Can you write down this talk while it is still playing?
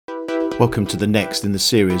Welcome to the next in the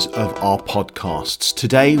series of our podcasts.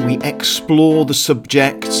 Today we explore the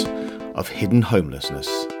subject of hidden homelessness.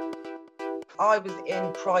 I was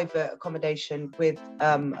in private accommodation with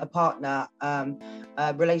a partner,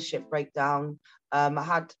 a relationship breakdown.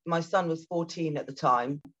 My son was 14 at the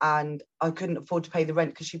time, and I couldn't afford to pay the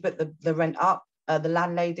rent because she put the rent up, the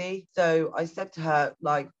landlady. So I said to her,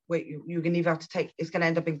 like, wait, you're going to either have to take, it's going to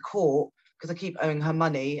end up in court because I keep owing her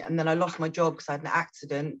money. And then I lost my job because I had an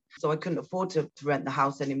accident. So I couldn't afford to rent the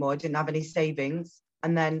house anymore. I didn't have any savings.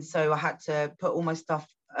 And then so I had to put all my stuff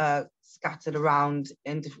scattered around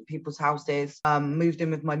in different people's houses, moved in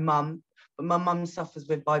with my mum. But my mum suffers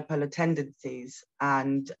with bipolar tendencies,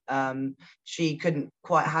 and she couldn't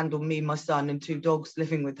quite handle me, my son, and 2 dogs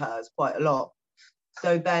living with her. It's quite a lot.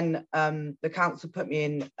 So then the council put me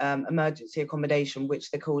in emergency accommodation, which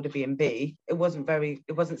they called a B&B. It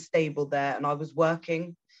wasn't stable there, and I was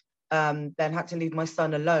working. Then had to leave my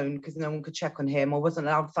son alone because no one could check on him. I wasn't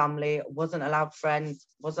allowed family, wasn't allowed friends,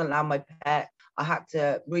 wasn't allowed my pet. I had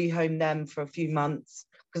to rehome them for a few months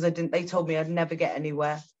because they told me I'd never get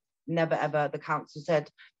anywhere. Never ever. The council said,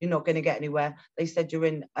 you're not going to get anywhere. They said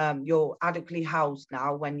you're adequately housed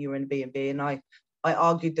now when you're in B&B. And I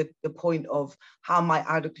argued the point of how am I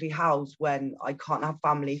adequately housed when I can't have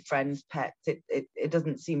family, friends, pets. It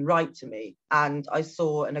doesn't seem right to me. And I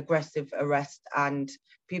saw an aggressive arrest and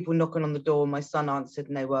people knocking on the door. My son answered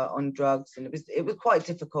and they were on drugs, and it was quite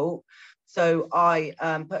difficult. So I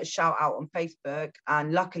put a shout out on Facebook,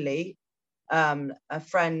 and luckily a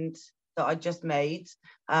friend that I just made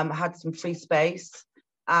had some free space,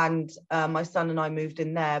 and my son and I moved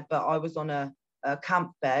in there, but I was on a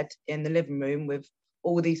camp bed in the living room with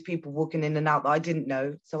all these people walking in and out that I didn't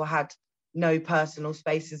know. So I had no personal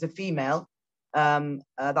space as a female. That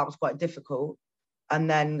was quite difficult. And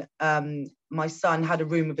then my son had a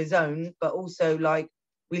room of his own, but also like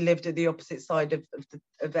we lived at the opposite side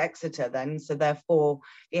of Exeter then. So therefore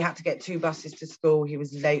he had to get 2 buses to school. He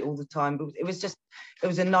was late all the time. But it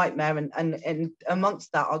was a nightmare. And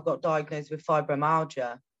amongst that, I got diagnosed with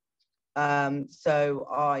fibromyalgia. So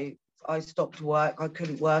I stopped work. I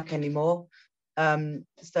couldn't work anymore.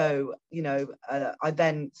 So, I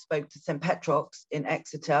then spoke to St Petrock's in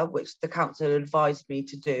Exeter, which the council advised me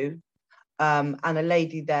to do. And a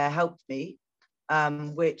lady there helped me,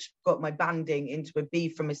 which got my banding into a B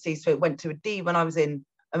from a C. So it went to a D when I was in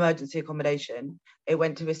emergency accommodation. It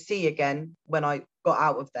went to a C again when I got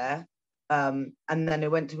out of there. And then it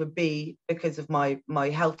went to a B because of my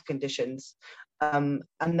health conditions. And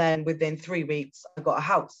then within 3 weeks, I got a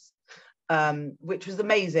house, which was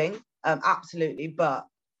amazing, absolutely, but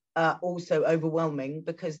also overwhelming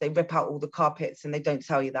because they rip out all the carpets and they don't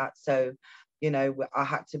tell you that. So, I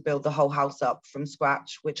had to build the whole house up from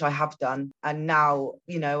scratch, which I have done. And now,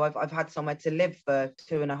 I've had somewhere to live for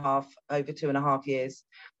over 2.5 years,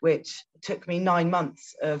 which took me 9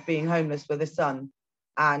 months of being homeless with a son.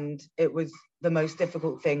 And it was the most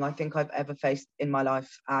difficult thing I think I've ever faced in my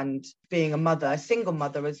life. And being a single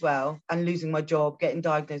mother as well, and losing my job, getting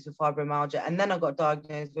diagnosed with fibromyalgia. And then I got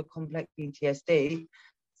diagnosed with complex PTSD.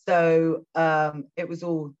 So it was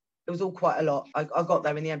all quite a lot. I got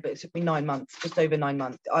there in the end, but it took me 9 months, just over 9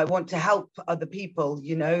 months. I want to help other people,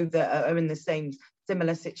 that are in the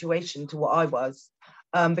similar situation to what I was,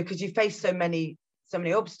 because you face so many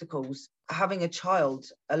obstacles. Having a child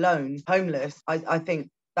alone, homeless, I think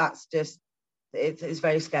that's just, it's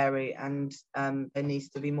very scary, and there needs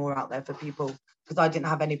to be more out there for people, because I didn't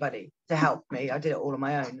have anybody to help me. I did it all on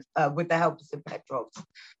my own, with the help of St Petrock's.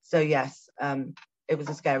 So yes, it was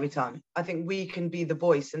a scary time. I think we can be the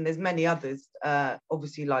voice, and there's many others,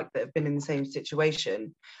 obviously, like that have been in the same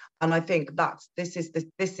situation. And I think this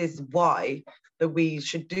is why that we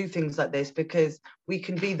should do things like this, because we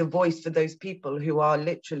can be the voice for those people who are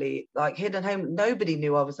literally like hidden home. Nobody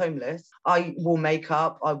knew I was homeless. I wore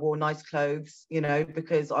makeup, I wore nice clothes,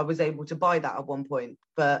 because I was able to buy that at one point.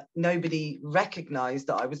 But nobody recognized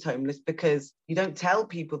that I was homeless, because you don't tell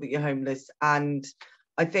people that you're homeless. And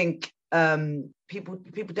I think people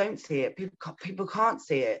don't see it. People can't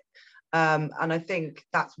see it. And I think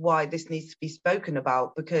that's why this needs to be spoken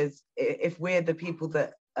about, because if we're the people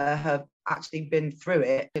that have actually been through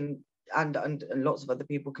it, and lots of other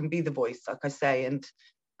people can be the voice, like I say,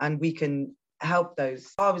 and we can help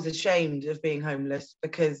those. I was ashamed of being homeless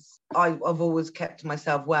because I've always kept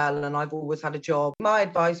myself well, and I've always had a job. My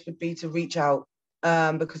advice would be to reach out,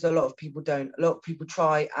 because a lot of people don't. A lot of people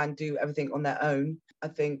try and do everything on their own. I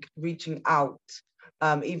think reaching out,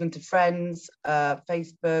 even to friends,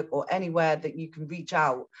 Facebook, or anywhere that you can reach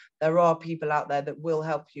out, there are people out there that will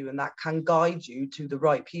help you and that can guide you to the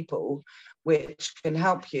right people, which can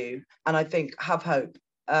help you. And I think have hope.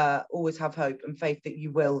 always have hope and faith that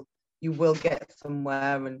you will get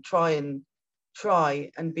somewhere, and try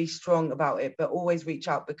and be strong about it, but always reach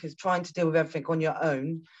out, because trying to deal with everything on your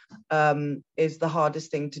own is the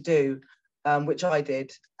hardest thing to do, which I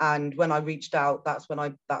did. And when I reached out, that's when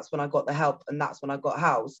I got the help, and that's when I got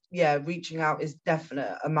housed. Yeah, reaching out is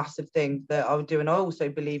definitely a massive thing that I would do. And I also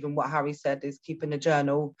believe in what Harry said, is keeping a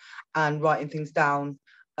journal and writing things down,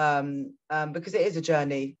 because it is a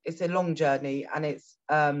journey. It's a long journey, and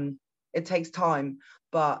it takes time,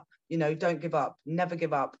 but don't give up, never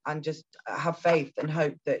give up, and just have faith and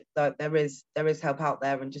hope that there is help out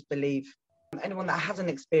there, and just believe. Anyone that hasn't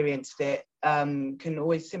experienced it can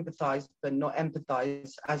always sympathize but not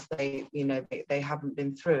empathize, as they haven't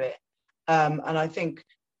been through it. And I think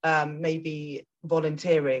maybe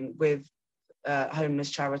volunteering with homeless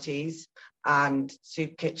charities and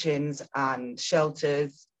soup kitchens and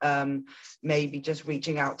shelters, maybe just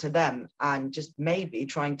reaching out to them and just maybe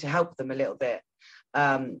trying to help them a little bit.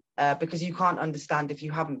 Because you can't understand if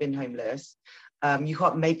you haven't been homeless. You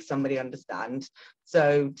can't make somebody understand.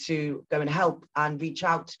 So to go and help and reach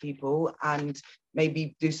out to people and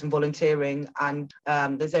maybe do some volunteering, and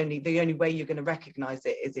the only way you're going to recognize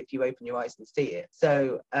it is if you open your eyes and see it.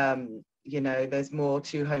 So there's more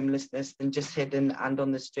to homelessness than just hidden and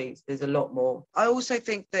on the streets. There's a lot more. I also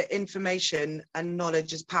think that information and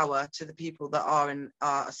knowledge is power to the people that are in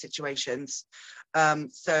our situations.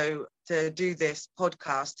 So to do this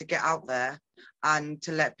podcast, to get out there and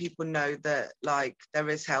to let people know that there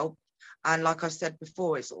is help. And like I've said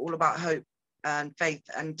before, it's all about hope and faith,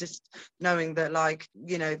 and just knowing that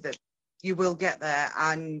that you will get there.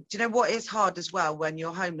 And what is hard as well when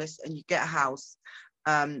you're homeless and you get a house,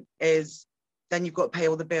 is then you've got to pay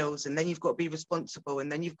all the bills, and then you've got to be responsible,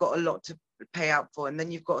 and then you've got a lot to pay out for, and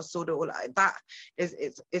then you've got to sort it all out. That is,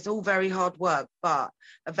 it's all very hard work, but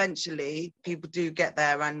eventually people do get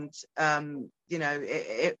there, and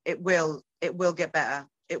it will get better.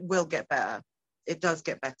 It will get better. It does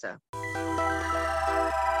get better.